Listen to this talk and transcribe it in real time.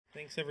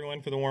Thanks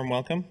everyone for the warm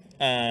welcome.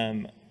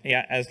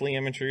 Yeah, as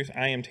Liam introduced,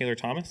 I am Taylor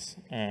Thomas,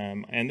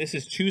 and this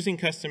is choosing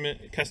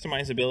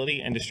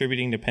customizability and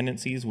distributing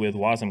dependencies with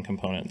Wasm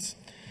components.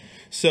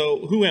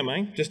 So who am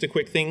I? Just a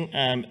quick thing.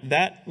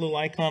 That little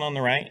icon on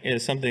the right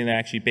is something that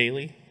actually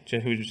Bailey,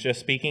 who's just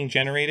speaking,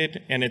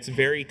 generated, and it's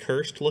very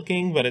cursed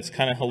looking, but it's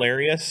kind of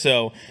hilarious.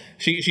 So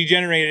she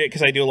generated it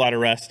because I do a lot of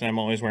Rust and I'm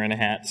always wearing a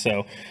hat.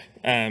 So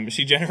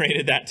she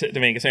generated that to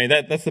make it. Sorry,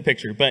 that's the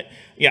picture. But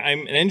yeah,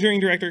 I'm an engineering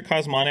director at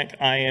Cosmonic.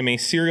 I am a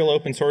serial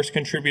open source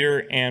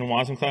contributor and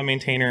wasmCloud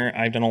maintainer.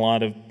 I've done a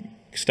lot of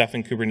stuff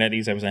in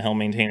Kubernetes. I was a Helm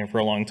maintainer for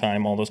a long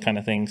time, all those kind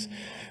of things.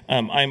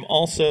 I'm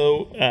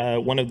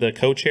also one of the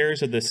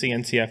co-chairs of the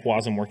CNCF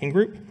Wasm working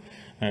group.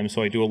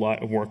 So I do a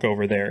lot of work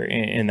over there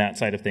in that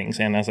side of things.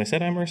 And as I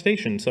said, I'm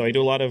Rustacean. So I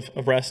do a lot of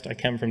Rust. I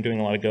come from doing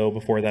a lot of Go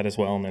before that as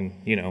well. And then,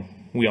 you know,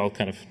 we all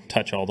kind of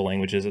touch all the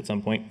languages at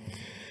some point.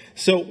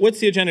 So what's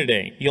the agenda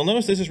today? You'll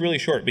notice this is really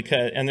short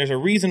because, and there's a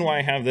reason why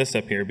I have this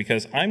up here,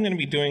 because I'm going to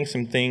be doing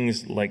some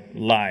things like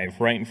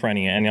live right in front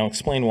of you, and I'll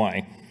explain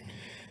why.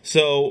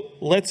 So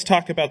let's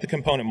talk about the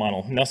component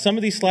model. Now, some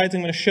of these slides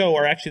I'm going to show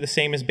are actually the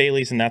same as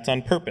Bailey's, and that's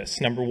on purpose.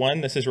 Number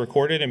one, this is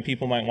recorded and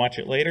people might watch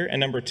it later. And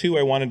number two,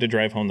 I wanted to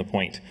drive home the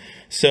point.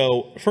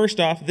 So first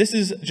off, this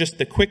is just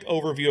the quick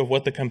overview of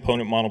what the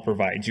component model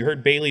provides. You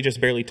heard Bailey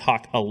just barely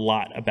talk a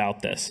lot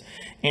about this.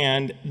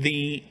 And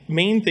the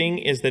main thing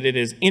is that it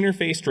is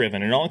interface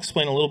driven, and I'll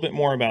explain a little bit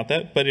more about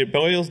that, but it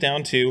boils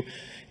down to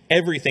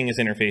everything is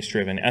interface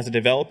driven. As a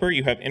developer,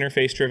 you have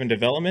interface driven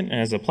development,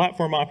 and as a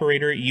platform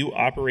operator, you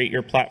operate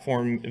your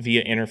platform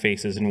via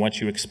interfaces and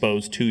what you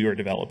expose to your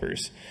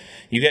developers.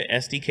 You get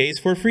SDKs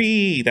for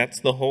free. That's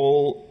the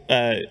whole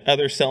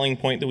other selling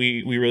point that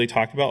we really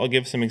talk about. I'll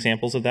give some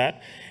examples of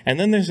that. And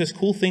then there's this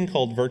cool thing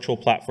called virtual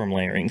platform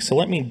layering. So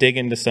let me dig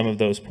into some of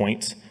those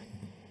points.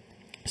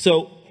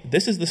 So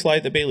this is the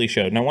slide that Bailey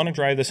showed, and I want to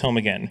drive this home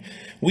again.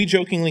 We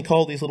jokingly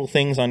call these little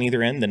things on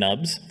either end the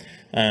nubs.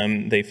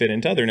 They fit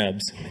into other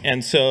nubs.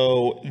 And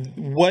so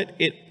what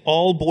it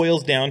all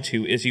boils down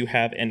to is you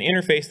have an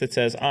interface that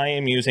says, I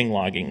am using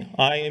logging,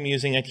 I am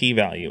using a key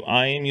value,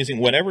 I am using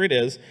whatever it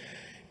is,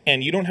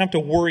 and you don't have to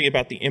worry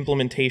about the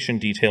implementation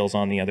details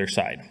on the other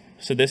side.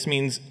 So this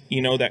means,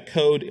 you know, that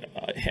code,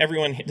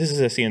 everyone, this is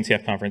a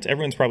CNCF conference,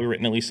 everyone's probably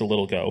written at least a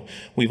little Go.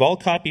 We've all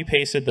copy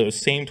pasted those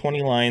same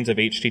 20 lines of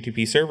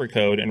HTTP server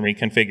code and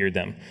reconfigured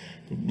them.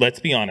 Let's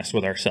be honest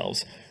with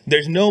ourselves.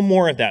 There's no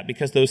more of that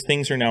because those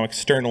things are now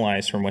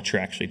externalized from what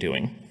you're actually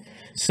doing.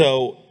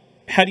 So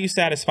how do you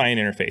satisfy an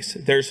interface?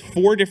 There's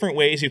 4 different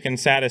ways you can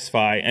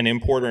satisfy an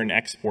import or an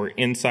export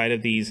inside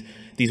of these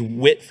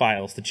WIT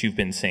files that you've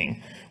been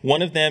seeing.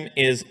 One of them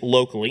is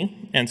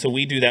locally, and so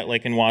we do that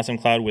like in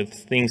wasmCloud with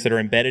things that are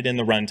embedded in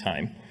the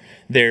runtime.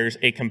 There's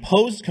a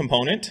composed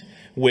component,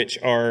 which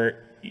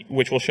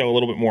we'll show a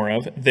little bit more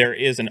of. There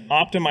is an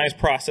optimized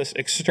process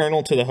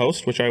external to the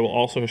host, which I will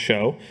also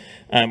show.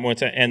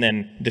 And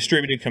then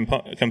distributed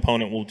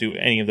component will do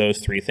any of those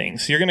 3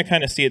 things. So you're going to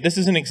kind of see it. This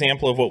is an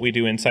example of what we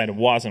do inside of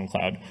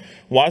wasmCloud.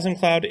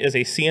 wasmCloud is a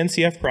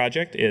CNCF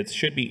project. It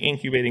should be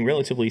incubating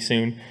relatively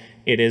soon.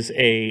 It is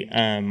a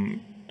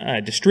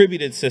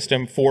distributed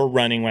system for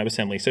running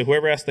WebAssembly. So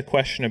whoever asked the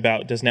question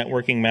about does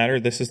networking matter,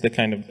 this is the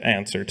kind of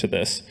answer to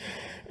this.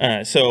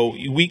 So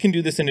we can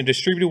do this in a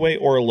distributed way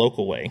or a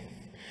local way.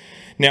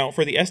 Now,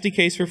 for the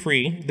SDKs for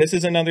free, this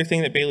is another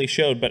thing that Bailey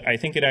showed, but I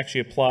think it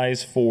actually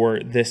applies for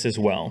this as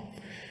well.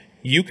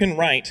 You can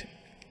write,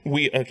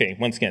 okay,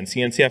 once again,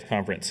 CNCF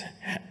conference.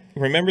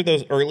 Remember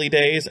those early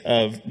days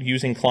of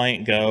using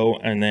client Go,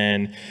 and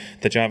then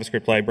the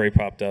JavaScript library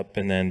popped up,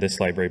 and then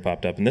this library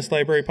popped up, and this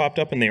library popped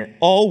up, and they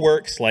all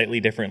work slightly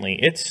differently.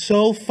 It's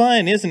so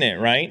fun, isn't it,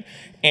 right?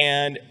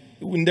 And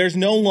there's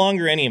no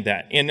longer any of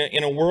that.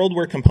 In a world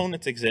where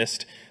components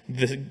exist,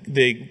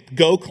 the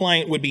Go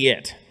client would be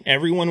it.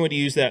 Everyone would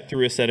use that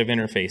through a set of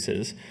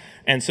interfaces.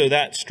 And so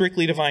that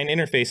strictly defined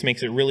interface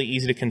makes it really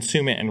easy to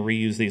consume it and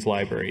reuse these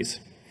libraries.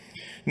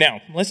 Now,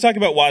 let's talk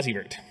about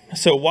wasi-virt.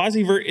 So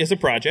wasi-virt is a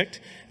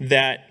project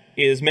that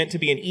is meant to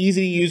be an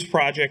easy-to-use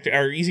project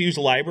or easy-to-use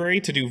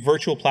library to do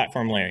virtual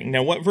platform layering.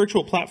 Now, what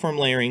virtual platform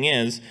layering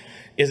is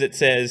it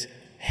says,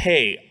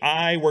 hey,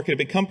 I work at a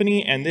big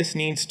company and this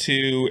needs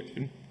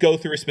to go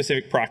through a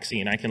specific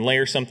proxy and I can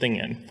layer something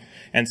in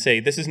and say,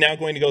 this is now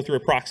going to go through a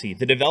proxy.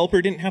 The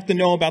developer didn't have to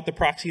know about the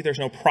proxy. There's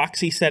no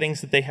proxy settings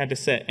that they had to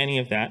set, any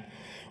of that.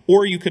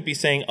 Or you could be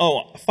saying,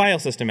 oh, file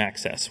system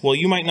access. Well,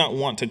 you might not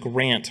want to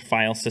grant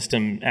file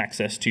system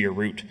access to your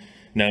root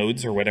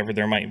nodes or whatever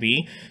there might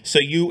be. So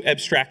you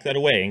abstract that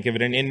away and give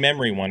it an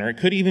in-memory one. Or it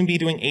could even be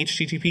doing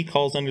HTTP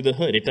calls under the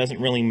hood. It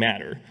doesn't really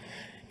matter.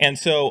 And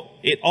so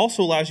it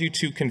also allows you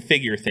to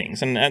configure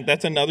things. And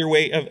that's another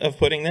way of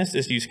putting this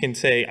is you can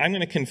say, I'm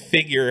going to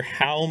configure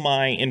how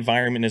my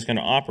environment is going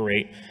to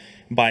operate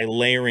by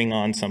layering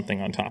on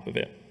something on top of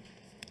it.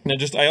 Now,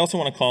 I also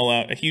want to call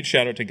out a huge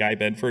shout out to Guy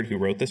Bedford, who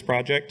wrote this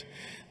project.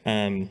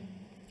 And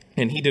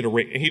he did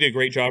a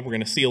great job. We're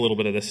going to see a little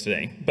bit of this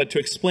today. But to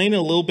explain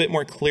a little bit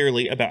more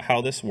clearly about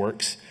how this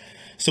works,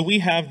 So we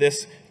have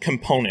this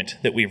component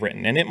that we've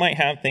written, and it might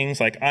have things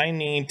like I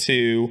need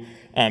to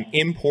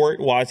import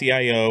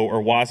wasi-io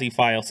or wasi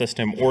file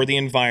system or the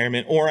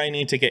environment, or I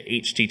need to get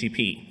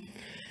HTTP.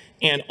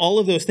 And all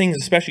of those things,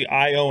 especially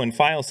I/O and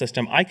file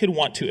system, I could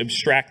want to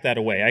abstract that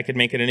away. I could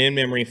make it an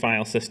in-memory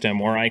file system,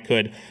 or I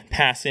could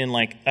pass in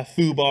like a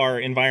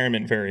foobar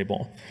environment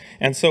variable.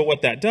 And so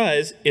what that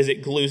does is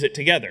it glues it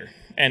together,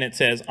 and it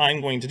says,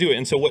 I'm going to do it.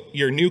 And so what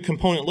your new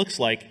component looks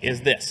like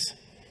is this.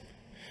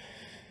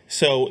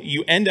 So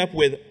you end up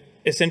with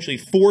essentially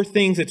 4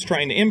 things it's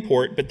trying to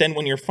import, but then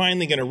when you're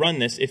finally going to run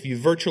this, if you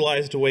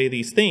virtualized away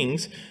these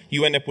things,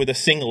 you end up with a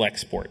single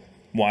export.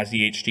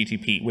 WASI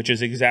HTTP, which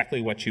is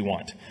exactly what you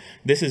want.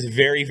 This is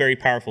very, very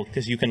powerful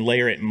because you can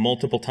layer it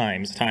multiple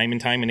times, time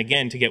and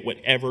again, to get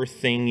whatever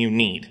thing you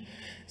need.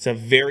 It's a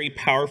very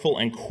powerful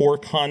and core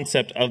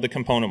concept of the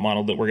component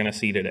model that we're going to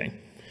see today.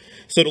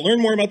 So to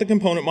learn more about the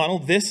component model,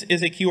 this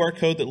is a QR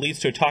code that leads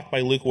to a talk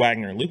by Luke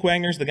Wagner. Luke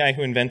Wagner is the guy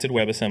who invented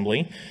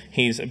WebAssembly.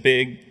 He's a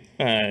big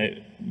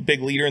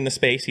leader in the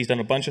space. He's done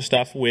a bunch of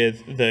stuff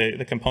with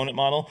the component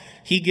model.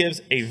 He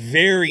gives a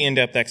very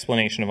in-depth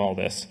explanation of all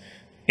this.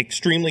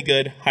 Extremely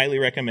good, highly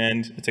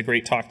recommend. It's a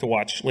great talk to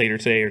watch later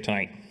today or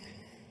tonight.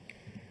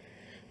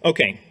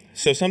 Okay,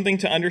 so something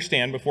to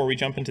understand before we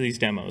jump into these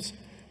demos.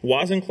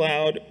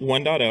 wasmCloud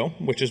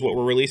 1.0, which is what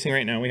we're releasing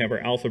right now, we have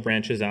our alpha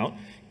branches out,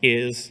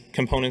 is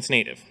components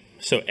native.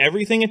 So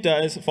everything it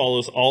does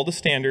follows all the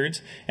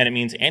standards, and it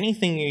means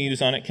anything you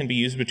use on it can be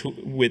used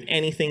with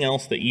anything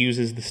else that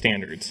uses the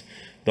standards.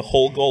 The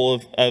whole goal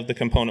of the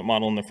component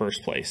model in the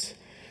first place.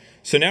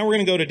 So now we're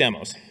going to go to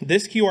demos.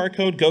 This QR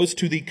code goes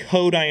to the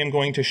code I am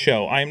going to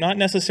show. I am not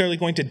necessarily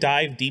going to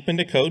dive deep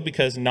into code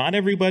because not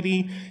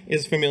everybody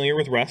is familiar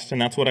with Rust, and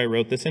that's what I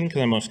wrote this in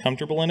because I'm most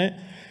comfortable in it.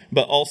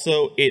 But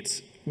also,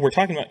 we're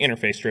talking about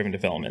interface-driven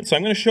development. So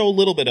I'm going to show a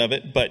little bit of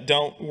it, but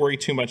don't worry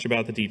too much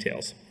about the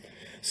details.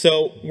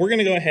 So we're going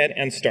to go ahead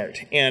and start.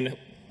 And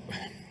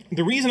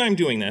the reason I'm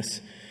doing this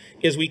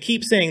is we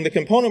keep saying the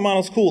component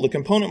model's cool, the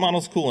component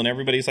model's cool, and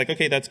everybody's like,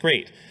 okay, that's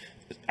great.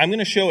 I'm going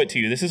to show it to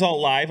you. This is all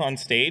live on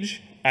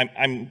stage. I'm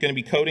going to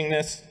be coding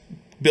this,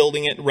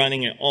 building it,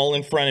 running it all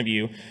in front of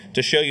you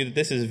to show you that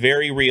this is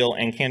very real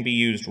and can be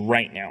used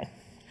right now.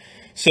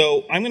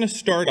 So I'm going to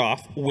start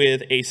off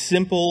with a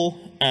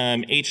simple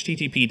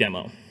HTTP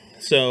demo.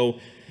 So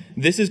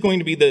this is going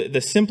to be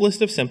the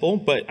simplest of simple,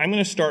 but I'm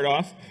going to start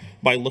off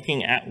by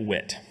looking at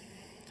WIT.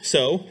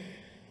 So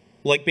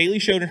like Bailey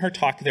showed in her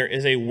talk, there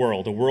is a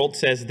world. A world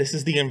says this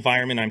is the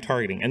environment I'm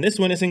targeting. And this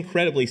one is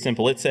incredibly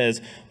simple. It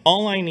says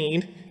all I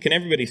need, can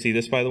everybody see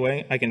this by the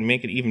way? I can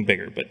make it even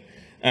bigger, but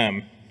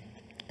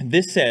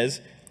this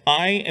says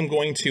I am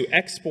going to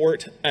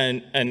export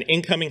an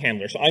incoming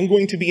handler. So I'm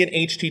going to be an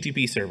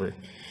HTTP server.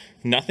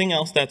 Nothing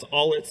else, that's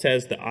all it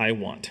says that I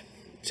want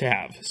to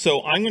have.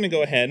 So I'm going to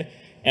go ahead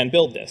and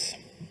build this.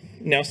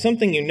 Now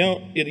something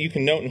you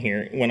can note in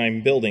here when I'm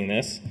building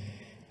this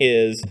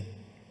is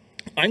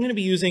I'm going to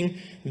be using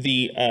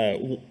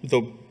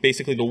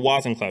basically the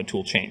wasmCloud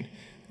toolchain.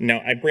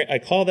 Now, I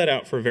call that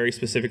out for a very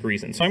specific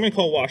reason. So I'm going to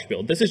call wash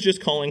build. This is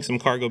just calling some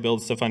cargo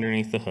build stuff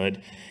underneath the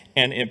hood.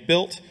 And it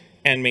built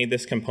and made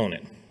this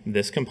component.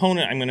 This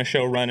component I'm going to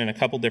show run in a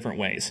couple different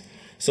ways.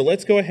 So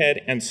let's go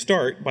ahead and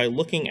start by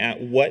looking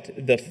at what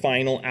the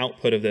final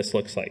output of this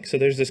looks like. So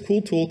there's this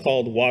cool tool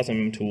called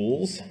Wasm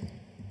Tools,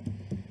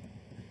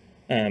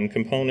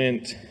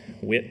 component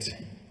wit.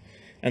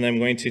 And I'm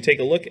going to take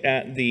a look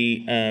at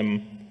the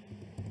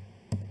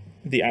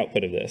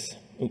output of this.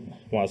 Ooh,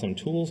 Wasm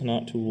Tools,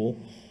 not tool.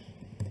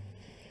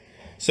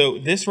 So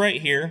this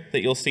right here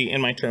that you'll see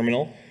in my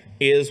terminal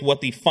is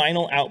what the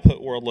final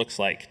output world looks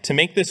like. To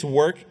make this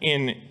work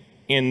in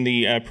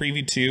the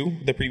preview 2,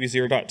 the preview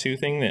 0.2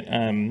 thing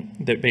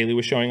that Bailey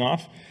was showing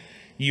off,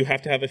 you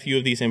have to have a few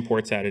of these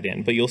imports added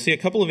in. But you'll see a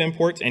couple of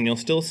imports, and you'll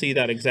still see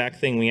that exact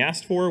thing we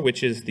asked for,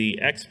 which is the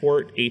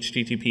export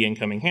HTTP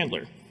incoming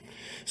handler.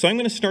 So I'm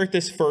going to start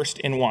this first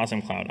in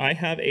WasmCloud. I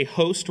have a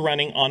host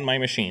running on my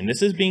machine.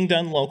 This is being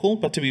done local,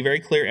 but to be very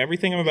clear,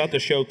 everything I'm about to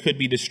show could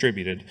be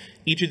distributed.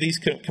 Each of these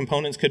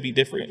components could be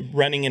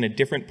running in a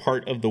different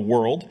part of the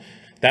world.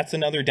 That's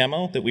another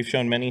demo that we've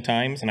shown many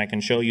times, and I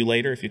can show you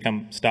later if you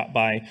stop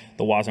by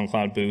the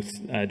WasmCloud booth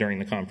during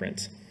the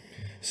conference.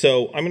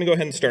 So I'm going to go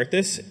ahead and start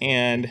this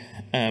and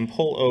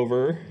pull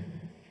over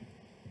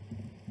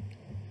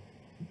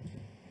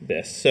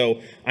this.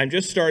 So I'm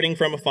just starting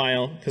from a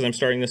file because I'm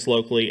starting this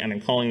locally, and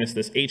I'm calling this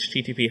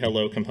HTTP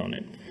hello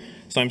component.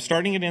 So I'm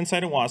starting it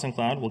inside of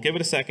WasmCloud. We'll give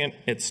it a second.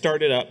 It's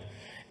started up.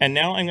 And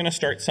now I'm going to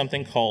start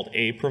something called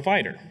a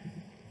provider.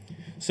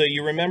 So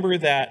you remember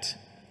that,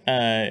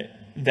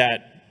 that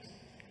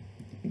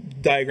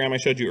diagram I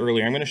showed you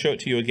earlier. I'm going to show it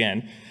to you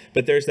again.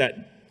 But there's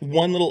that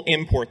one little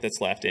import that's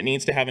left. It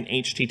needs to have an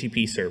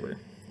HTTP server.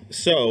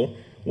 So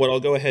what I'll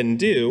go ahead and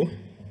do,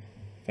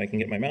 if I can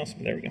get my mouse,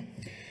 there we go,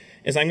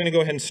 is I'm going to go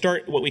ahead and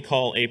start what we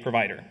call a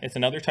provider. It's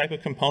another type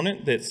of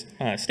component that's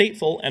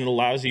stateful and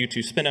allows you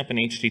to spin up an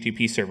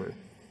HTTP server.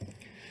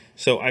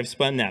 So I've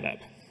spun that up.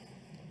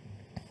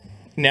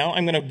 Now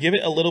I'm going to give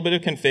it a little bit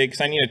of config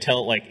because I need to tell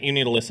it, like, you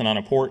need to listen on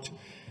a port.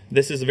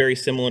 This is very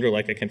similar to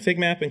like a config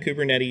map in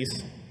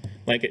Kubernetes.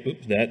 Like,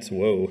 oops, that's,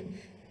 whoa.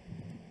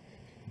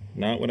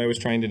 Not what I was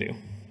trying to do.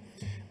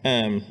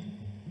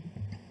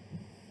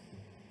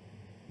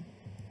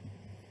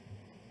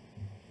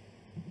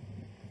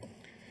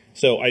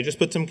 So I just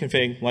put some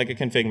config, like a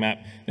config map.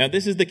 Now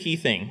this is the key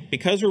thing.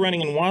 Because we're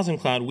running in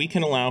wasmCloud, we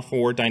can allow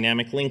for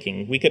dynamic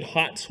linking. We could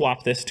hot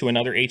swap this to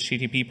another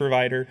HTTP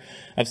provider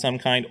of some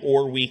kind,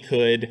 or we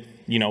could,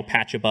 you know,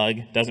 patch a bug.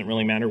 Doesn't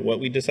really matter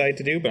what we decide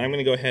to do, but I'm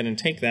going to go ahead and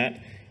take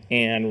that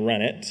and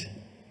run it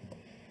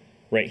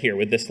right here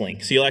with this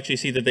link. So you'll actually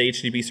see that the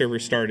HTTP server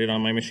started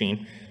on my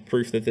machine,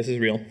 proof that this is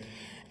real.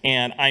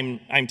 And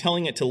I'm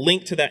telling it to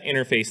link to that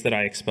interface that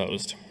I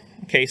exposed.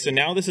 Okay, so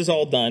now this is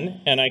all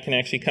done, and I can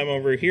actually come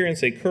over here and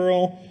say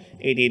curl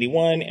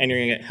 8081, and you're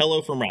going to get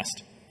hello from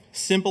Rust.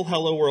 Simple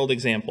hello world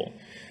example.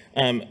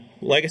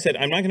 Like I said,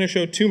 I'm not going to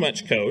show too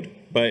much code,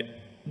 but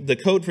the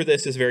code for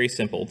this is very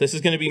simple. This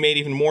is going to be made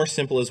even more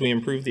simple as we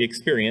improve the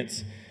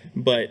experience,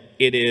 but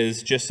it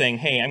is just saying,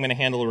 hey, I'm going to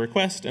handle a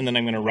request, and then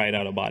I'm going to write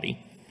out a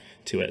body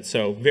to it.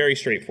 So very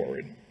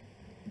straightforward.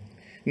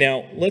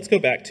 Now, let's go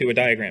back to a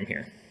diagram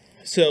here.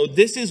 So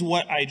this is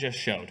what I just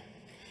showed.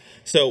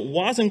 So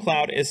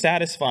wasmCloud is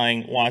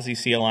satisfying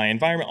wasi-CLI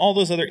environment, all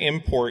those other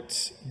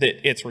imports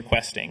that it's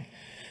requesting.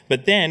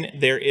 But then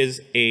there is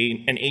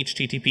an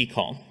HTTP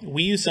call.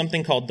 We use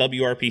something called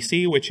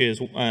WRPC, which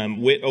is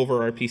WIT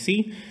over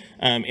RPC.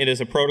 It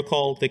is a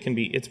protocol that can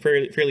be, it's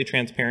fairly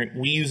transparent.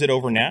 We use it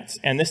over NATs,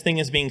 and this thing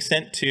is being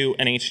sent to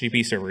an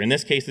HTTP server. In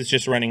this case, it's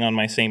just running on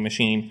my same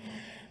machine,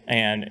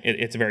 and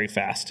it's very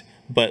fast.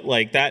 But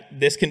like that,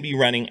 this can be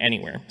running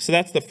anywhere. So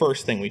that's the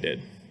first thing we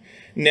did.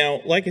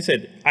 Now, like I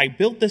said, I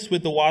built this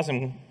with the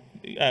Wasm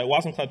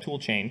Cloud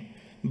toolchain,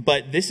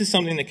 but this is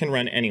something that can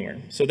run anywhere.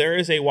 So there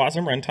is a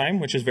Wasm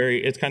runtime, which is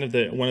it's kind of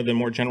one of the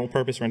more general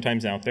purpose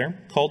runtimes out there,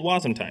 called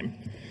wasmTime.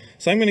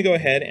 So I'm going to go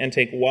ahead and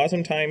take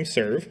wasmTime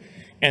serve,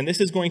 and this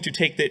is going to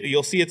take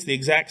you'll see it's the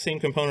exact same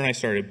component I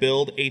started,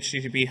 build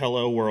HTTP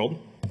hello world,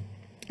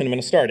 and I'm going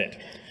to start it.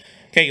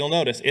 Okay, you'll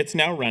notice it's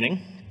now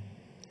running,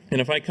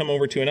 and if I come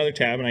over to another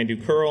tab and I do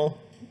curl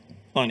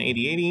on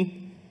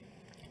 8080,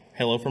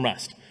 hello from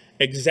Rust.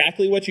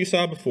 Exactly what you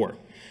saw before.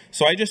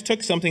 So I just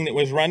took something that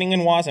was running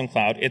in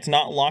wasmCloud. It's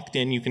not locked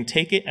in. You can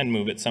take it and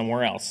move it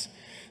somewhere else.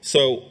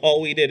 So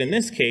all we did in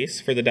this case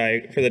for the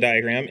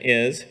diagram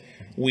is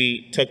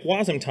we took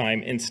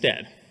wasmTime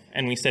instead.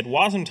 And we said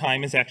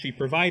wasmTime is actually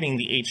providing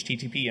the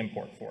HTTP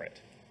import for it.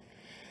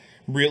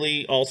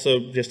 Really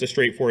also just a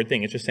straightforward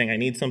thing. It's just saying I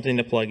need something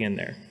to plug in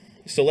there.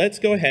 So let's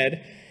go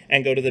ahead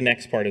and go to the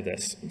next part of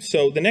this.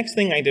 So the next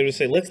thing I did was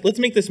say, let's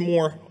make this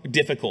more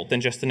difficult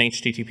than just an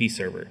HTTP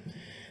server.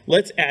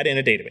 Let's add in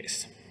a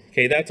database.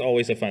 Okay, that's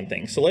always a fun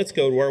thing. So let's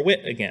go to our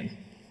WIT again.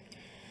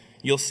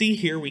 You'll see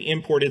here we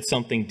imported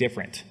something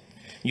different.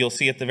 You'll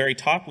see at the very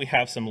top we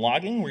have some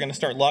logging. We're going to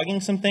start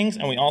logging some things,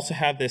 and we also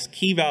have this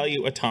key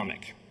value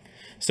atomic.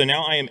 So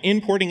now I am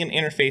importing an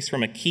interface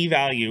from a key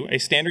value, a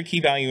standard key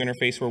value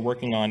interface we're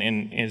working on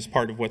as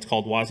part of what's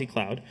called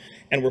wasi-cloud,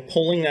 and we're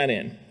pulling that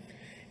in.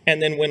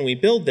 And then when we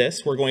build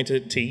this, we're going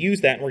to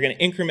use that, and we're going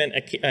to increment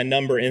a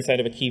number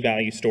inside of a key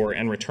value store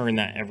and return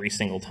that every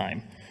single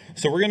time.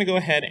 So we're going to go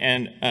ahead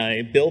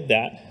and build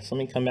that. So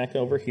let me come back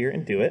over here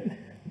and do it.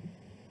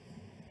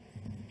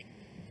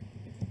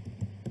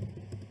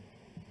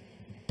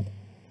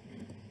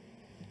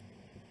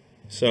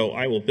 So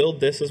I will build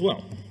this as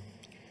well.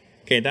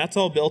 Okay, that's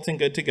all built and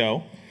good to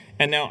go.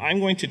 And now I'm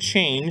going to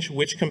change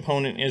which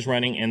component is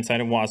running inside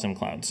of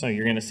wasmCloud. So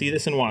you're going to see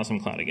this in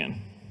wasmCloud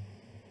again.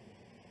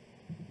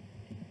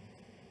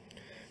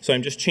 So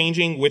I'm just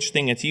changing which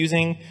thing it's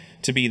using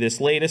to be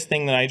this latest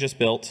thing that I just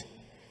built.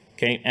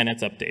 Okay, and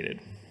it's updated.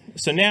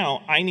 So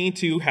now I need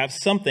to have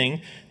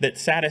something that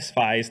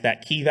satisfies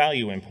that key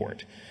value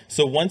import.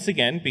 So once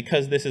again,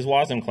 because this is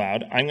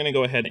wasmCloud, I'm going to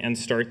go ahead and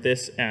start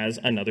this as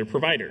another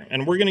provider.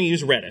 And we're going to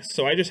use Redis.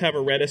 So I just have a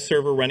Redis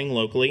server running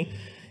locally.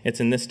 It's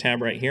in this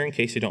tab right here in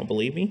case you don't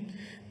believe me.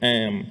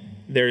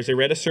 There's a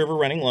Redis server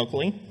running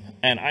locally.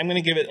 And I'm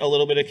going to give it a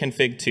little bit of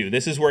config too.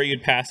 This is where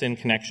you'd pass in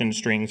connection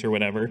strings or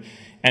whatever.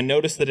 And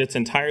notice that it's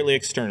entirely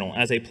external.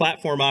 As a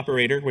platform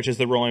operator, which is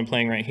the role I'm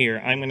playing right here,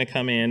 I'm going to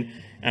come in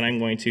and I'm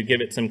going to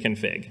give it some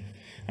config.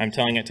 I'm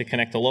telling it to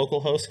connect to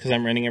local host because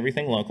I'm running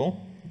everything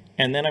local.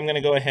 And then I'm going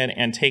to go ahead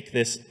and take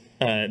this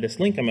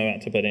link I'm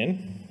about to put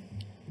in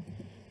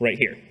right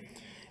here.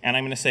 And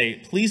I'm going to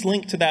say, please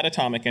link to that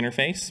atomic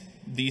interface,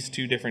 these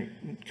two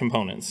different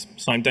components.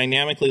 So I'm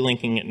dynamically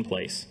linking it in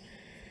place.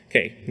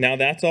 Okay, now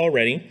that's all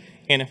ready.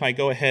 And if I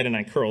go ahead and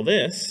I curl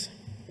this,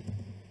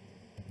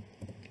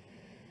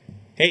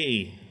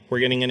 hey, we're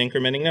getting an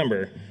incrementing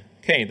number.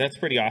 Okay, that's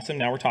pretty awesome.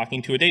 Now we're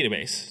talking to a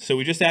database. So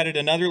we just added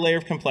another layer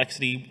of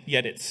complexity,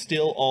 yet it's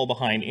still all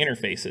behind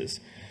interfaces.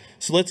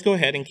 So let's go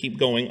ahead and keep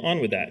going on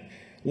with that.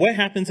 What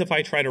happens if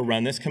I try to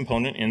run this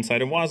component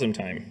inside of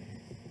wasmTime?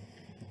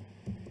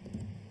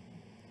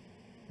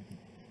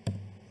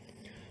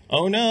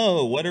 Oh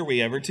no, what are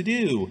we ever to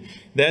do?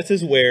 This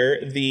is where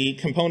the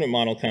component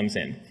model comes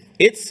in.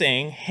 It's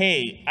saying,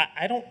 hey,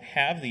 I don't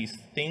have these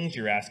things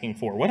you're asking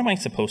for. What am I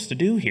supposed to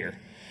do here?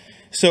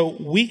 So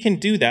we can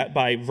do that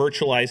by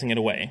virtualizing it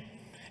away.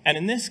 And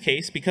in this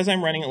case, because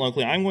I'm running it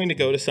locally, I'm going to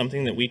go to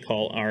something that we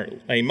call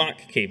a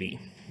mock KV.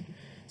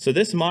 So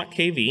this mock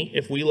KV,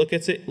 if we look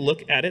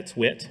at its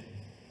WIT,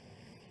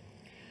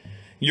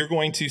 you're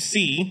going to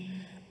see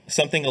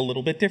something a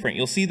little bit different.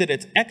 You'll see that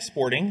it's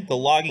exporting the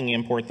logging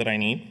import that I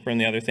need from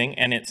the other thing,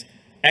 and it's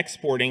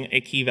exporting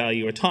a key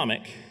value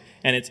atomic,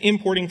 and it's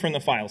importing from the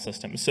file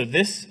system. So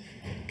this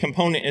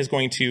component is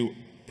going to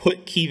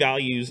put key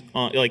values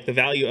on, like the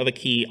value of a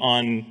key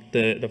on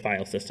the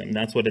file system.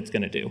 That's what it's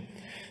going to do.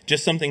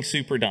 Just something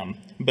super dumb.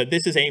 But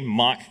this is a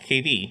mock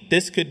KV.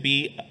 This could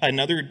be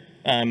another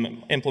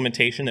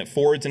implementation that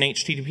forwards an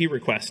HTTP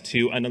request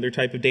to another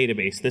type of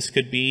database. This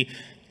could be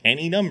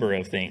any number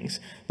of things.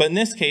 But in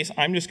this case,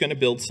 I'm just going to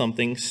build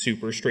something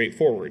super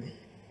straightforward.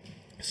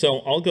 So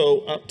I'll go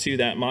up to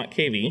that mock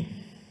KV,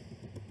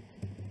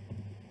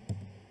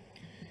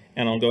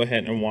 and I'll go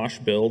ahead and wash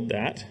build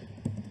that.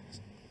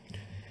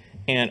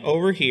 And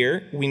over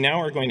here, we now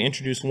are going to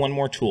introduce one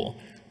more tool.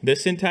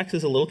 This syntax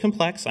is a little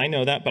complex, I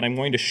know that, but I'm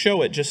going to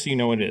show it just so you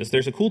know what it is.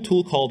 There's a cool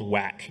tool called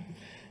WAC.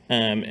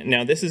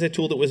 Now, this is a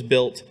tool that was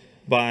built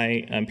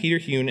by Peter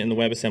Hune in the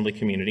WebAssembly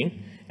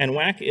community. And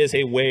WAC is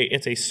a way,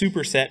 it's a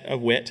superset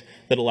of WIT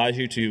that allows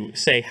you to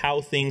say how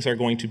things are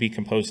going to be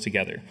composed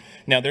together.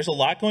 Now, there's a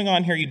lot going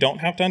on here. You don't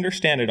have to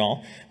understand it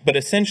all. But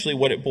essentially,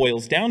 what it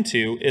boils down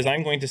to is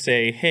I'm going to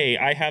say, hey,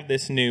 I have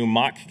this new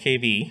mock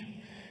KV,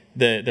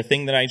 the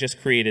thing that I just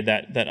created,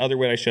 that other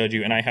WIT I showed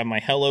you, and I have my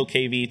hello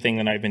KV thing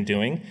that I've been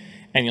doing.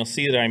 And you'll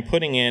see that I'm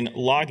putting in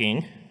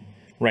logging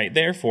right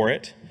there for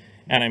it.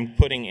 And I'm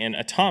putting in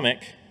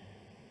atomic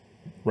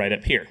right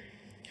up here.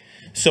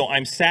 So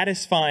I'm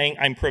satisfying,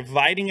 I'm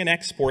providing an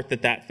export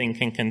that thing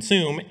can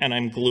consume, and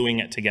I'm gluing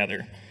it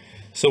together.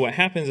 So what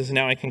happens is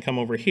now I can come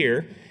over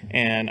here,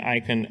 and I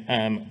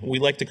can, we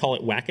like to call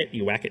it whack it.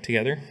 You whack it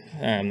together.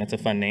 That's a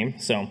fun name.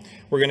 So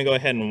we're going to go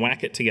ahead and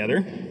whack it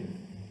together.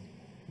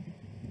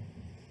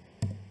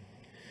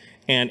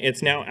 And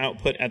it's now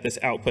output at this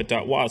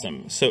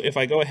output.wasm. So if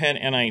I go ahead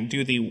and I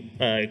do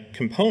the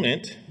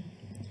component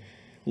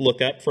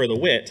lookup for the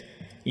WIT,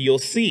 you'll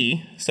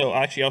see, so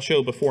actually I'll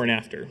show before and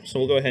after. So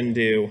we'll go ahead and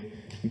do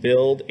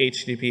build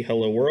HTTP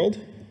hello world.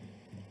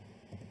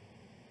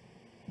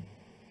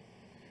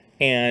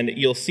 And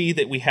you'll see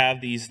that we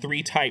have these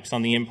three types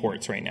on the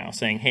imports right now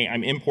saying, hey,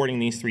 I'm importing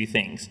these three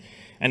things.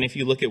 And if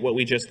you look at what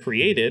we just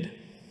created,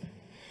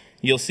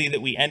 you'll see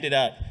that we ended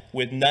up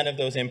with none of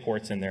those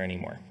imports in there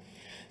anymore.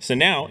 So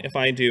now if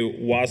I do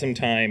wasm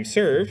time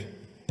serve,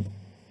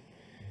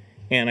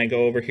 and I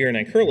go over here and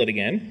I curl it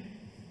again,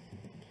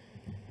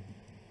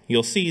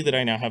 you'll see that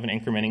I now have an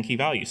incrementing key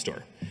value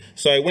store.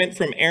 So I went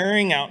from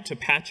erroring out to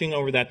patching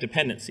over that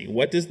dependency.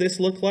 What does this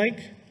look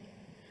like?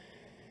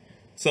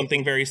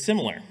 Something very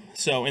similar.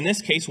 So in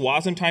this case,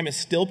 wasm time is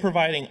still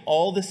providing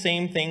all the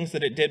same things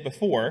that it did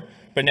before,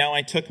 but now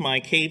I took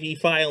my KV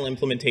file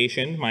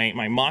implementation,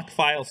 my mock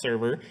file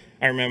server,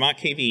 or my mock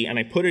KV, and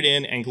I put it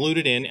in and glued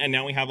it in, and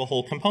now we have a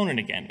whole component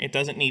again. It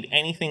doesn't need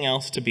anything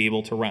else to be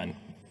able to run.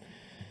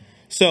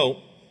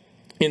 So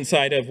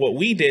inside of what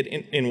we did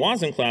in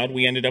wasi-virt,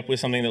 we ended up with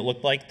something that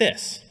looked like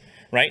this,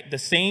 right? The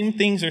same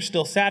things are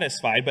still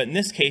satisfied, but in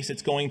this case,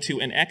 it's going to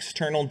an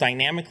external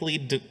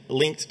dynamically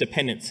linked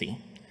dependency.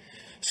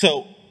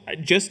 So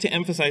just to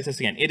emphasize this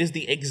again, it is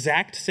the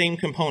exact same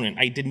component.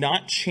 I did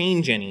not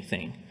change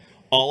anything.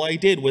 All I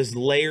did was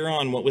layer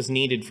on what was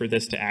needed for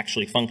this to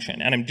actually function.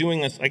 And I'm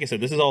doing this, like I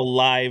said, this is all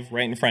live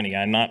right in front of you.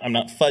 I'm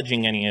not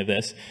fudging any of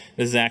this.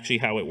 This is actually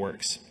how it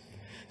works.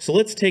 So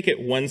let's take it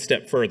one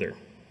step further.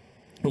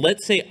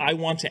 Let's say I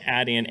want to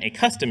add in a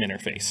custom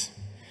interface.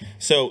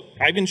 So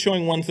I've been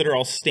showing ones that are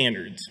all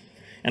standards.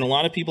 And a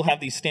lot of people have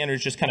these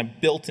standards just kind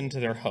of built into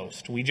their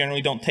host. We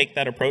generally don't take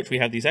that approach. We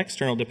have these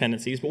external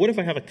dependencies. But what if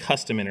I have a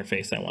custom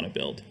interface I want to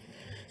build?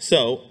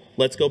 So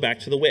let's go back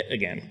to the WIT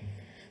again.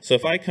 So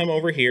if I come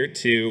over here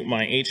to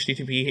my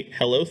HTTP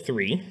hello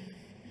 3,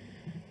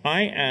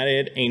 I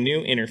added a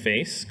new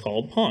interface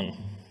called Pong.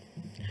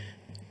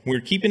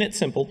 We're keeping it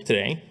simple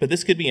today, but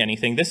this could be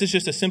anything. This is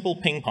just a simple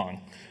ping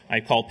pong. I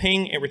call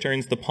ping, it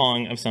returns the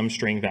pong of some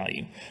string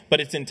value. But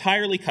it's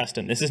entirely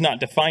custom. This is not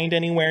defined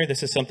anywhere.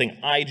 This is something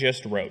I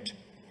just wrote.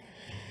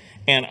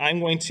 And I'm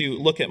going to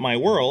look at my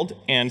world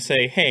and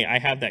say, hey, I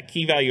have that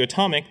key value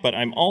atomic, but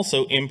I'm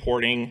also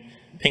importing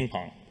ping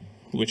pong,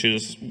 which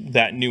is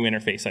that new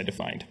interface I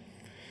defined.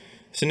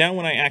 So now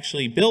when I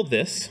actually build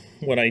this,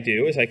 what I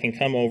do is I can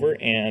come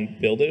over and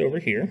build it over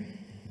here.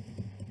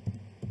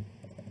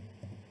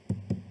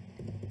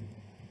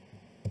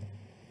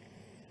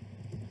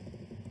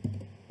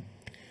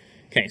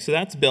 Okay, so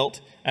that's built,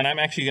 and I'm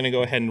actually going to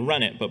go ahead and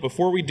run it. But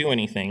before we do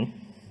anything,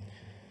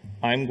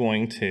 I'm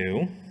going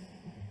to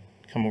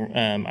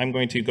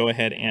go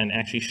ahead and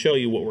actually show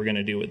you what we're going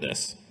to do with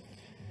this.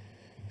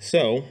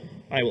 So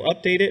I will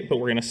update it, but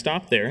we're going to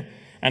stop there,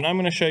 and I'm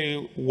going to show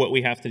you what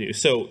we have to do.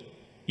 So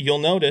you'll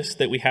notice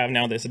that we have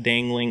now this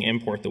dangling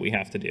import that we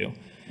have to do.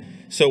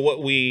 So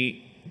what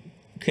we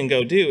can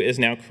go do is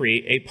now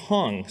create a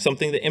Pong,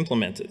 something that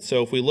implements it.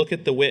 So if we look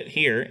at the WIT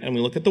here and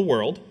we look at the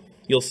world,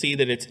 you'll see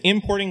that it's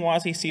importing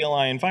WASI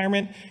CLI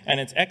environment and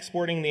it's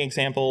exporting the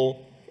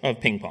example of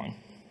ping pong.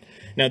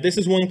 Now this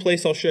is one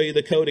place I'll show you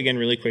the code again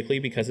really quickly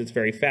because it's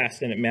very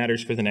fast and it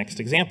matters for the next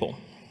example.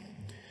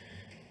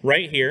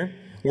 Right here,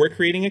 we're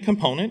creating a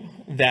component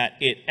that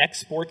it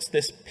exports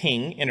this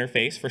ping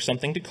interface for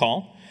something to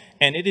call,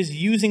 and it is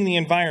using the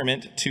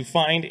environment to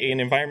find an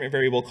environment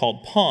variable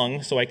called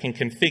Pong so I can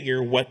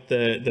configure what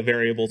the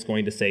variable is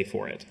going to say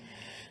for it.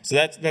 So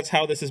that's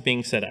how this is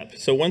being set up.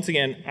 So once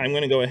again, I'm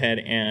going to go ahead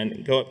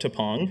and go up to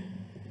Pong,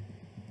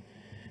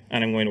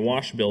 and I'm going to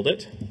wash build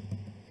it.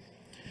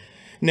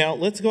 Now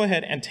let's go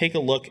ahead and take a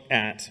look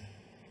at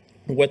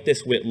what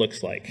this WIT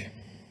looks like.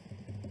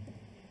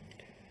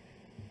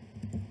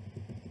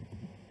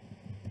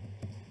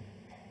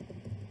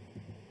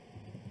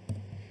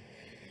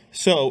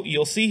 So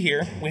you'll see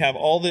here, we have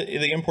all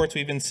the imports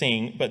we've been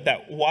seeing, but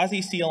that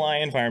WASI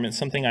CLI environment is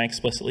something I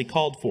explicitly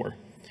called for.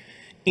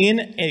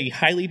 In a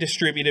highly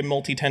distributed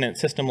multi-tenant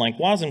system like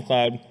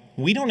WasmCloud,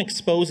 we don't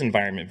expose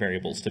environment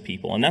variables to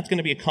people, and that's going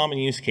to be a common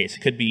use case. It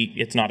could be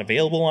it's not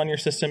available on your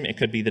system. It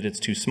could be that it's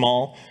too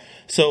small.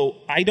 So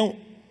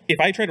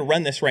if I try to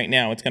run this right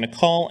now, it's going to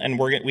call, and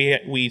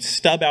we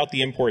stub out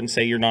the import and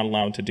say you're not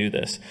allowed to do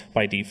this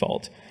by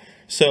default.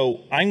 So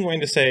I'm going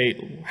to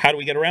say, how do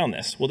we get around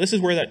this? Well, this is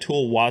where that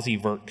tool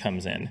wasi-virt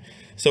comes in.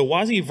 So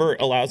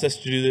wasi-virt allows us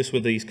to do this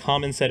with these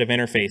common set of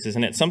interfaces,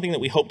 and it's something that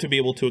we hope to be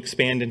able to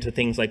expand into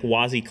things like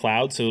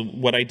wasi-cloud. So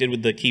what I did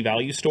with the key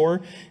value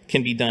store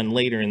can be done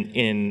later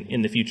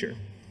in the future.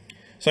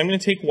 So I'm going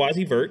to take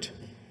wasi-virt,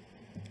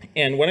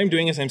 and what I'm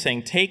doing is I'm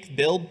saying take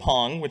build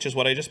Pong, which is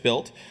what I just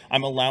built.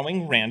 I'm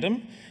allowing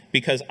random,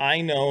 because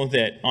I know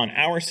that on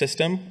our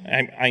system,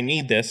 I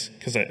need this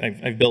because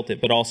I've built it,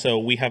 but also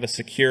we have a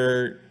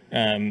secure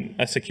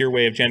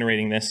way of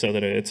generating this so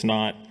that it's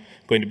not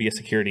going to be a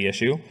security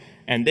issue.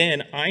 And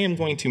then I am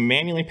going to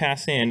manually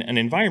pass in an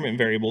environment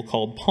variable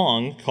called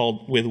Pong,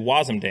 with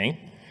wasmday,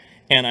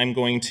 and I'm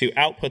going to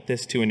output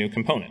this to a new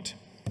component.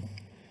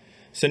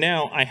 So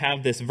now I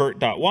have this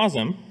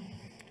virt.wasm,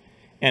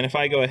 and if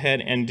I go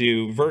ahead and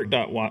do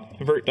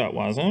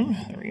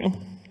virt.wasm, there we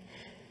go.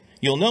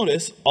 You'll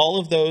notice all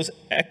of those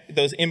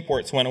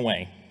imports went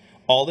away.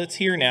 All that's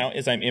here now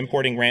is I'm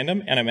importing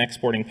random and I'm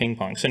exporting ping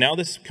pong. So now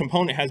this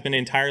component has been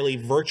entirely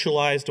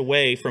virtualized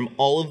away from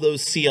all of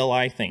those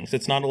CLI things.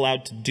 It's not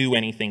allowed to do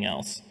anything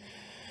else.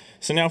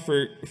 So now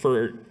for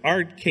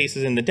our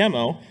cases in the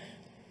demo,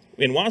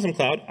 in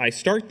WasmCloud, I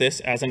start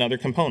this as another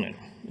component.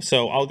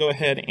 So I'll go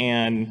ahead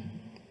and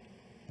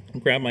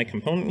grab my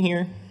component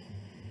here.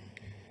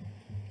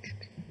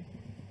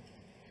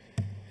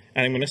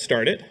 And I'm going to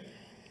start it.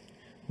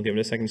 We'll give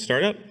it a second to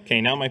start up.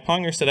 Okay, now my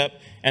Pong are set up,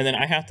 and then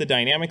I have to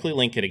dynamically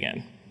link it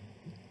again.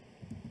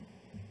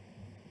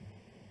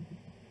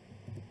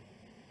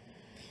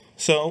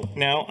 So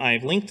now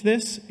I've linked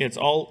this. It's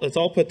all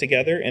put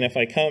together, and if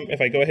I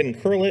go ahead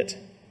and curl it,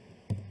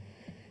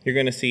 you're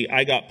going to see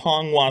I got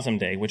Pong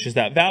wasmday, which is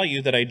that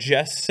value that I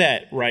just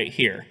set right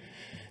here.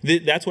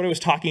 That's what I was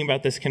talking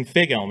about, this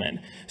config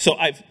element. So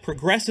I've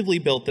progressively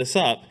built this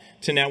up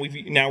to now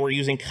we're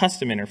using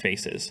custom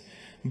interfaces.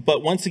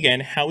 But once again,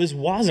 how is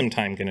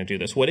wasmTime going to do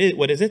this? What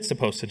is it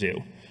supposed to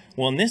do?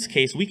 Well, in this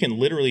case, we can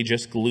literally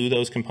just glue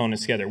those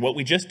components together. What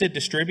we just did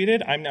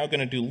distributed, I'm now going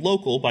to do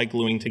local by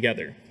gluing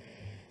together.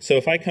 So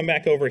if I come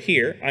back over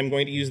here, I'm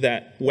going to use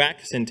that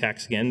whack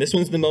syntax again. This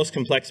one's the most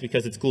complex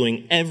because it's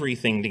gluing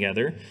everything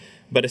together.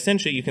 But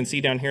essentially, you can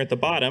see down here at the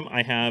bottom,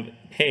 I have,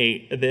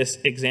 hey, this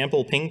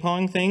example ping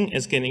pong thing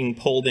is getting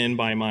pulled in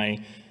by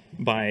my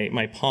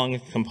Pong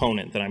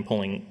component that I'm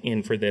pulling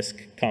in for this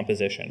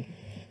composition.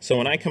 So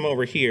when I come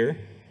over here,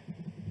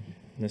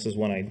 and this is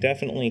one I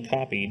definitely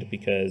copied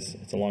because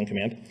it's a long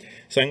command.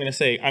 So I'm going to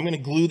say, I'm going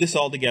to glue this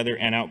all together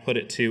and output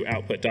it to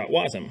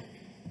output.wasm.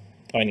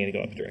 Oh, I need to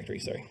go up a directory,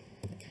 sorry.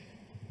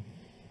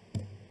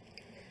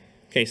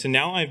 Okay, so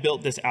now I've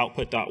built this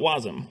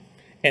output.wasm.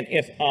 And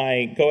if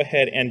I go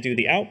ahead and do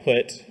the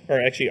output, or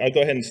actually I'll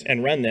go ahead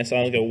and run this,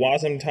 I'll go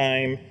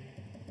wasmTime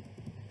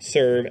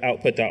serve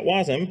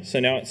output.wasm. So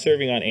now it's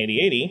serving on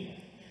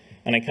 8080.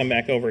 And I come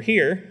back over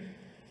here,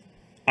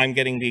 I'm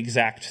getting the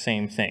exact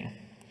same thing.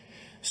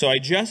 So I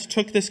just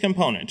took this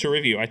component. To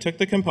review, I took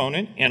the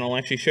component, and I'll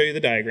actually show you the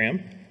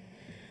diagram.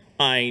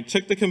 I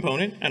took the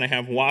component, and I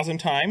have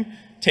wasmTime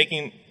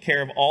taking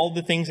care of all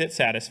the things it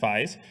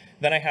satisfies.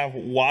 Then I have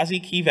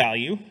wasi key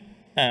value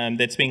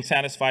that's being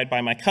satisfied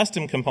by my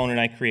custom component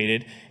I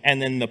created,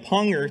 and then the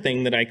Ponger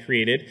thing that I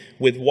created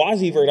with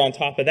wasi-virt on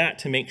top of that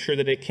to make sure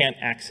that it can't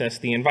access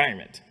the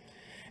environment.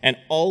 And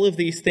all of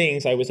these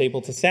things I was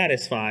able to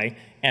satisfy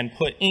and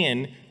put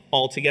in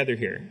all together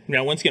here.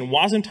 Now, once again,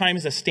 wasmTime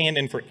is a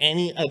stand-in for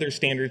any other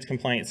standards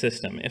compliant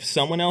system. If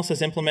someone else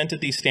has implemented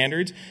these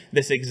standards,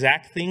 this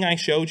exact thing I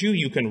showed you,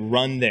 you can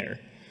run there.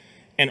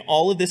 And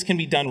all of this can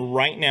be done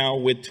right now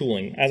with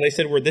tooling. As I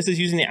said, this is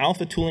using the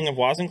alpha tooling of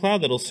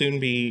WasmCloud that'll soon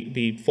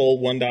be full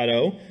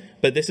 1.0,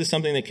 but this is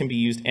something that can be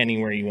used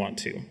anywhere you want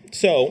to.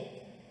 So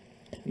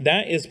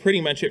that is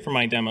pretty much it for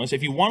my demos.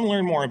 If you want to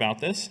learn more about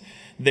this,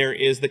 there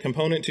is the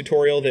component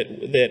tutorial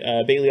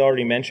that Bailey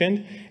already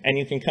mentioned, and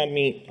you can come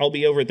meet. I'll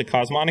be over at the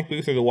Cosmonic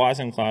booth or the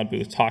wasmCloud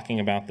booth talking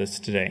about this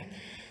today.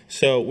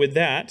 So with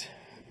that,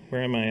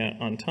 where am I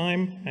at on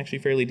time? Actually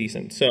fairly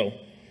decent. So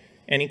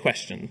any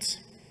questions?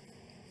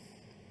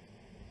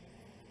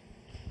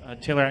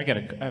 Taylor, I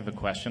have a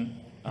question.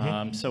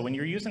 So when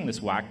you're using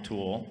this WAC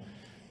tool,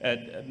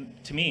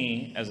 to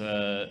me,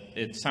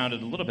 it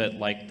sounded a little bit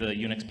like the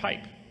Unix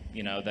pipe.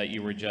 That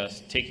you were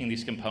just taking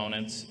these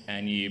components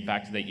and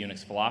back to that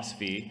Unix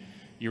philosophy,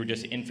 you were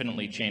just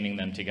infinitely chaining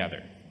them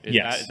together.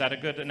 Is that a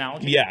good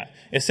analogy? Yeah.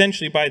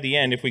 Essentially, by the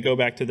end, if we go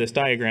back to this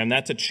diagram,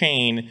 that's a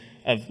chain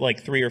of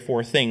like 3 or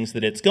 4 things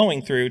that it's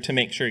going through to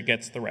make sure it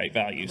gets the right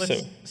value.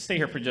 Let's stay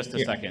here for just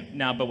a second.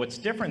 Now, but what's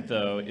different,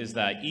 though, is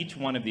that each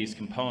one of these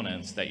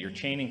components that you're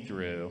chaining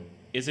through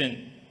isn't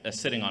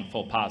sitting on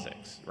full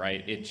POSIX,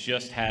 right? It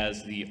just has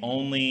just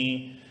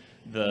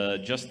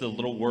the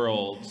little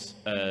worlds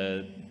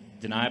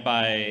deny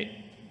by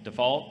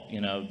default,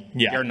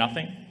 they're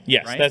nothing.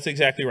 Yes, right? That's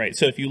exactly right.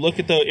 So if you look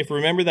at if you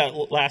remember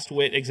that last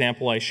WIT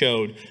example I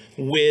showed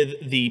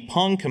with the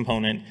Pong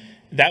component,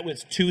 that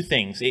was 2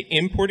 things. It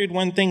imported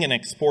one thing and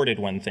exported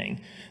one thing.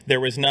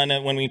 There was none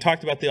of, when we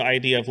talked about the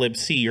idea of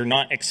libc, you're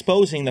not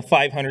exposing the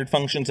 500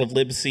 functions of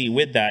libc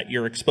with that.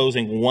 You're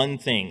exposing one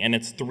thing, and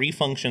it's 3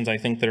 functions, I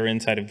think, that are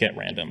inside of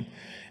getRandom.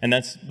 And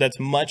that's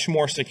much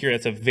more secure.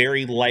 That's a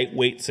very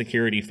lightweight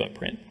security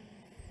footprint.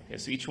 Okay,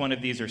 so each one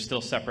of these are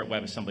still separate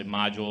WebAssembly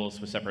modules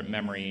with separate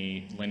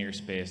memory, linear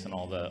space, and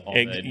all the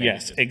advantages.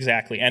 Yes,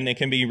 exactly. And they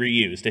can be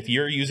reused. If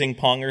you're using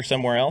Pong or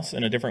somewhere else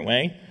in a different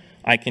way,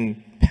 I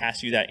can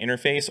pass you that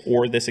interface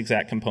or this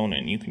exact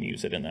component, and you can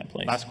use it in that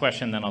place. Last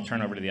question, then I'll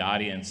turn over to the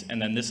audience.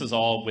 And then this is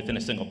all within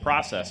a single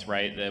process,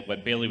 right?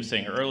 What Bailey was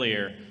saying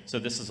earlier, so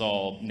this is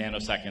all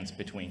nanoseconds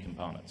between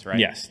components, right?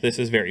 Yes, this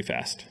is very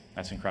fast.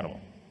 That's incredible.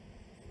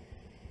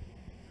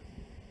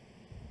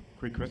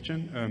 Quick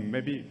question.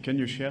 Maybe can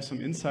you share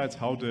some insights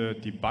how the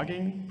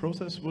debugging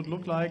process would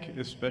look like,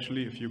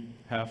 especially if you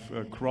have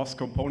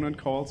cross-component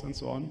calls and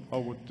so on? How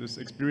would this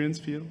experience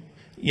feel?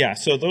 Yeah,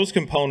 so those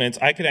components,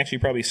 I could actually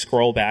probably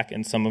scroll back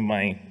in some of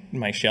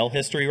my shell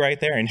history right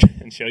there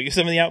and show you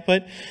some of the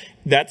output.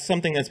 That's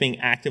something that's being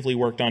actively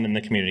worked on in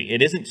the community.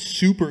 It isn't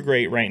super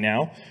great right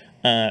now,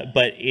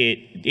 but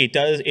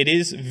it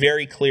is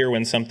very clear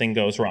when something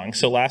goes wrong.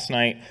 So last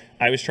night,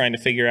 I was trying to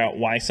figure out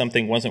why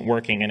something wasn't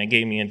working, and it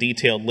gave me a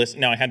detailed list.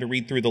 Now, I had to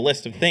read through the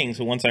list of things,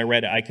 but once I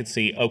read it, I could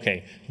see,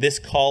 okay, this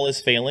call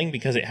is failing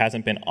because it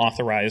hasn't been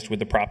authorized with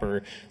the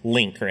proper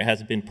link, or it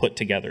hasn't been put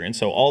together. And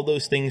so all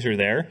those things are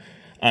there.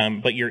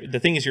 But the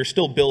thing is, you're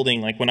still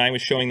building, like when I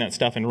was showing that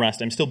stuff in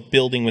Rust, I'm still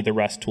building with the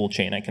Rust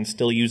toolchain. I can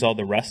still use all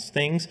the Rust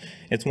things.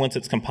 It's once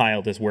it's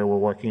compiled is where we're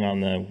working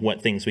on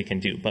what things we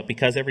can do. But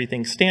because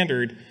everything's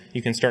standard,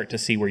 you can start to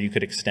see where you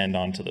could extend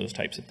onto those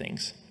types of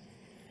things.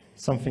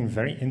 Something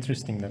very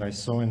interesting that I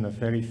saw in the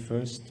very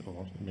first,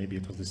 or maybe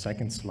it was the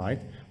second slide,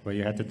 where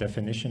you had the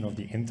definition of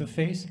the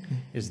interface,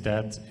 is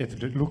that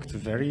it looked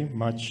very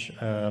much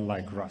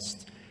like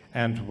Rust.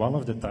 And one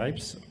of the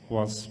types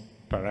was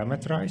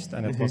parameterized,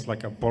 and it was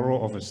like a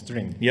borrow of a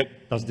string. Yep.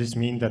 Does this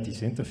mean that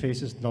these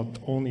interfaces not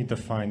only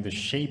define the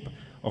shape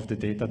of the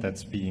data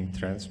that's being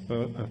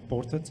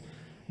transported,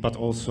 but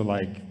also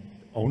like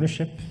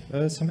ownership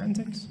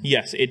semantics?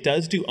 Yes, it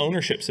does do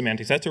ownership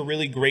semantics. That's a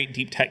really great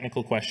deep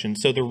technical question.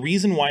 So the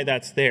reason why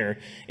that's there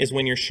is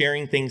when you're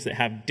sharing things that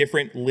have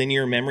different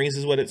linear memories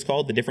is what it's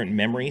called, the different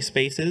memory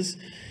spaces,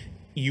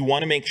 you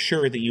want to make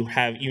sure that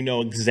you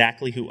know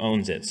exactly who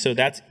owns it. So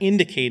that's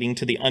indicating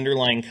to the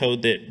underlying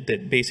code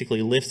that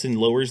basically lifts and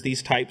lowers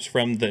these types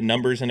from the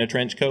numbers in a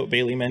trench coat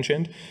Bailey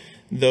mentioned.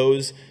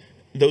 Those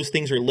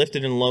things are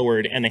lifted and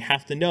lowered, and they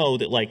have to know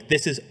that like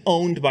this is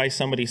owned by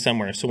somebody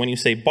somewhere. So when you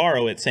say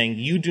borrow, it's saying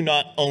you do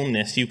not own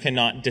this, you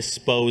cannot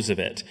dispose of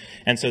it.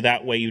 And so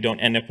that way you don't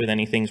end up with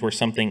any things where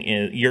something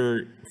is,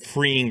 you're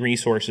freeing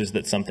resources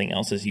that something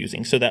else is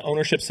using. So that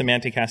ownership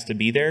semantic has to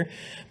be there,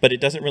 but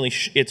it doesn't really,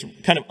 it's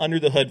kind of under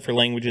the hood for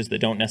languages that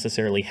don't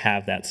necessarily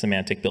have that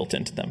semantic built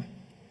into them.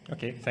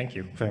 Okay, thank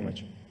you very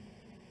much.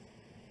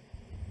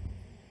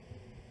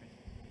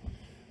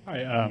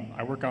 Hi,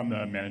 I work on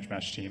the Managed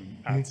Mesh team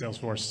at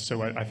Salesforce,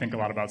 so I think a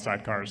lot about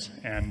sidecars.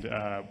 And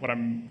what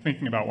I'm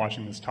thinking about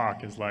watching this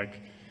talk is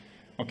like,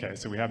 okay,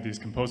 so we have these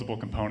composable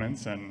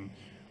components, and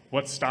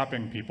what's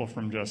stopping people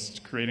from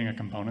just creating a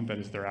component that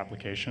is their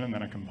application and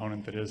then a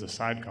component that is a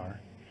sidecar,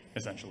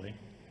 essentially,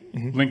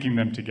 linking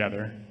them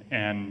together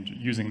and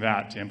using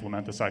that to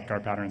implement the sidecar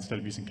pattern instead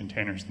of using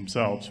containers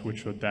themselves,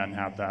 which would then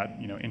have that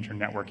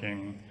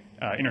inter-networking,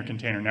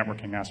 inter-container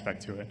networking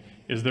aspect to it.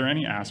 Is there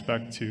any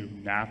aspect to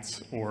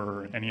NATs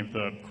or any of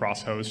the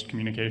cross-host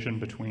communication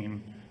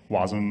between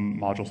Wasm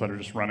modules that are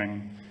just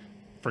running,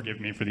 forgive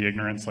me for the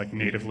ignorance, like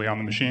natively on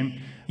the machine,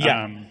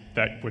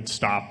 that would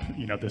stop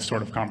this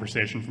sort of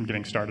conversation from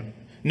getting started?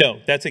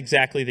 No, that's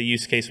exactly the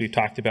use case we've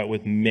talked about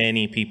with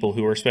many people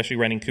who are especially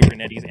running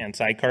Kubernetes and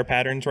sidecar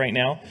patterns right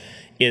now,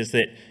 is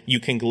that you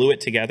can glue it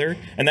together.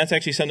 And that's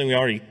actually something we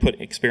already put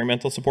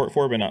experimental support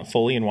for, but not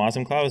fully in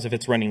WasmCloud, is if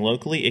it's running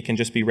locally, it can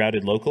just be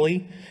routed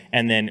locally.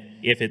 And then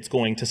if it's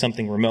going to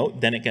something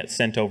remote, then it gets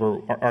sent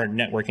over our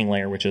networking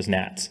layer, which is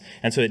NATs.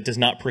 And so it does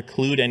not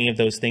preclude any of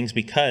those things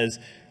because,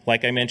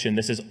 like I mentioned,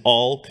 this is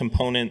all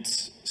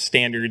components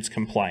standards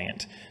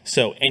compliant.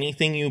 So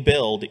anything you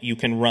build, you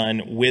can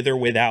run with or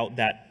without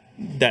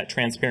that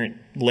transparent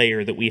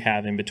layer that we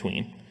have in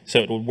between. So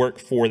it will work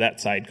for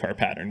that sidecar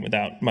pattern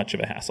without much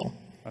of a hassle.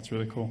 That's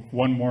really cool.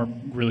 One more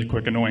really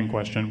quick annoying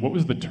question. What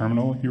was the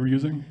terminal you were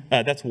using?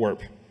 That's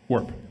warp.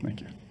 Warp,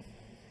 thank you.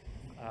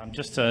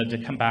 Just to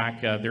come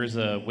back, there's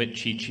a WIT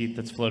cheat sheet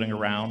that's floating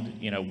around.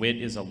 You know, WIT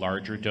is a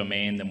larger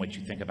domain than what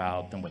you think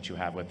about, than what you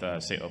have with,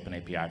 say,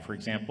 OpenAPI, for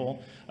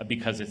example,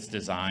 because it's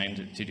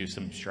designed to do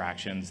some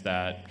abstractions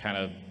that kind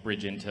of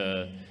bridge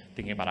into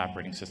thinking about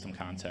operating system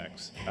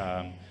context.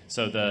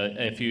 So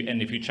if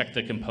you check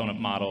the component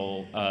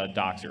model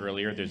docs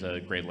earlier, there's a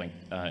great link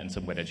and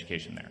some WIT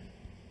education there.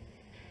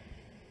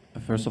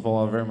 First of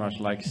all, I very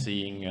much like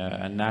seeing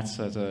NATs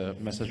as a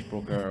message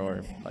broker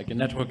or like a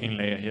networking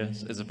layer here.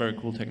 It's a very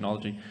cool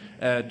technology.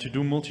 To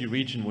do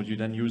multi-region, would you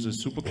then use a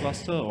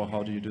supercluster, or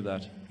how do you do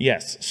that?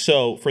 Yes.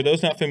 So for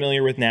those not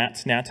familiar with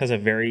NATs, NATs has a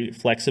very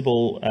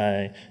flexible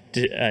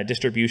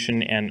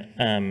distribution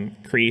and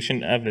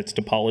creation of its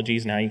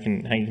topologies and how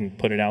you can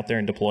put it out there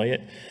and deploy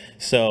it.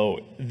 So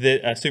the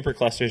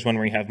supercluster is when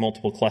we have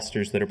multiple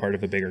clusters that are part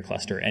of a bigger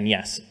cluster. And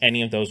yes,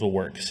 any of those will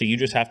work. So you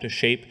just have to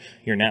shape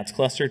your NATs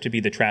cluster to be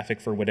the traffic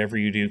for whatever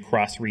you do,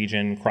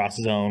 cross-region,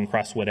 cross-zone,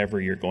 cross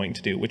whatever you're going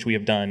to do, which we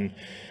have done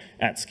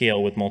at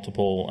scale with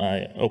multiple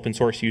open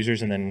source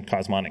users and then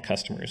Cosmonic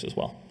customers as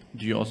well.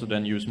 Do you also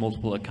then use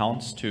multiple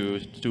accounts to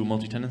do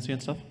multi-tenancy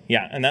and stuff?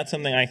 Yeah, and that's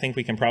something I think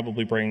we can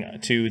probably bring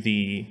to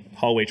the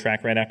hallway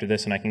track right after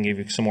this, and I can give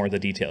you some more of the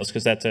details,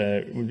 because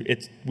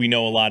we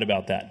know a lot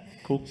about that.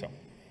 Cool. So.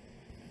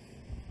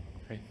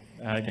 Great.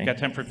 You've got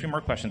time for a few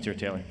more questions here,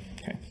 Taylor.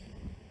 Okay.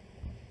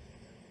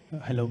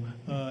 Hello.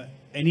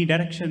 Any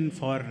direction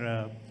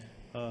for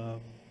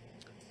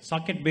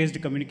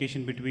socket-based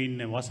communication between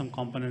Wasm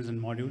components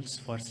and modules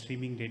for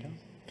streaming data?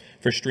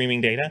 For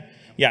streaming data?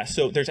 Yeah,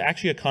 so there's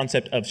actually a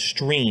concept of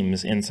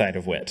streams inside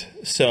of WIT.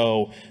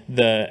 So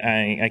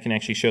I can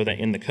actually show that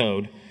in the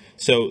code.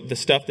 So the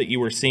stuff that you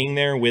were seeing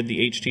there with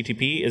the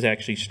HTTP is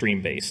actually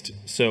stream-based.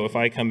 So if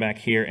I come back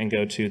here and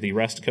go to the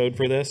Rust code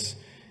for this,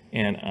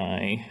 and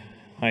I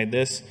hide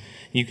this,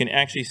 you can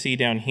actually see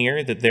down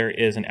here that there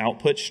is an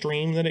output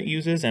stream that it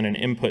uses and an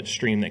input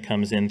stream that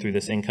comes in through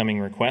this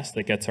incoming request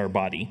that gets our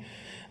body.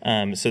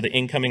 So the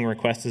incoming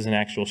request is an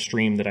actual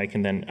stream that I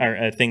can then, or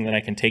a thing that I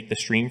can take the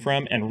stream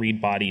from and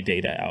read body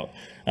data out.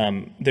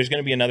 There's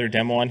going to be another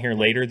demo on here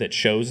later that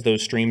shows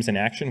those streams in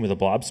action with a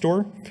blob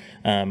store.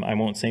 I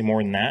won't say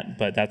more than that,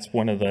 but that's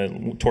one of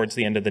the, towards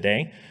the end of the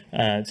day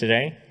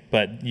today.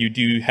 But you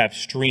do have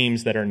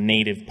streams that are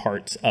native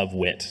parts of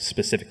WIT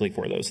specifically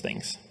for those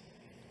things.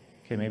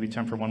 Okay, maybe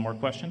time for one more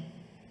question.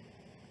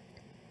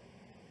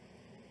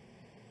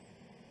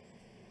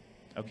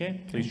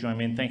 Okay, please join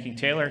me in thanking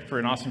Taylor for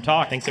an awesome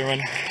talk. Thanks,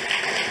 everyone.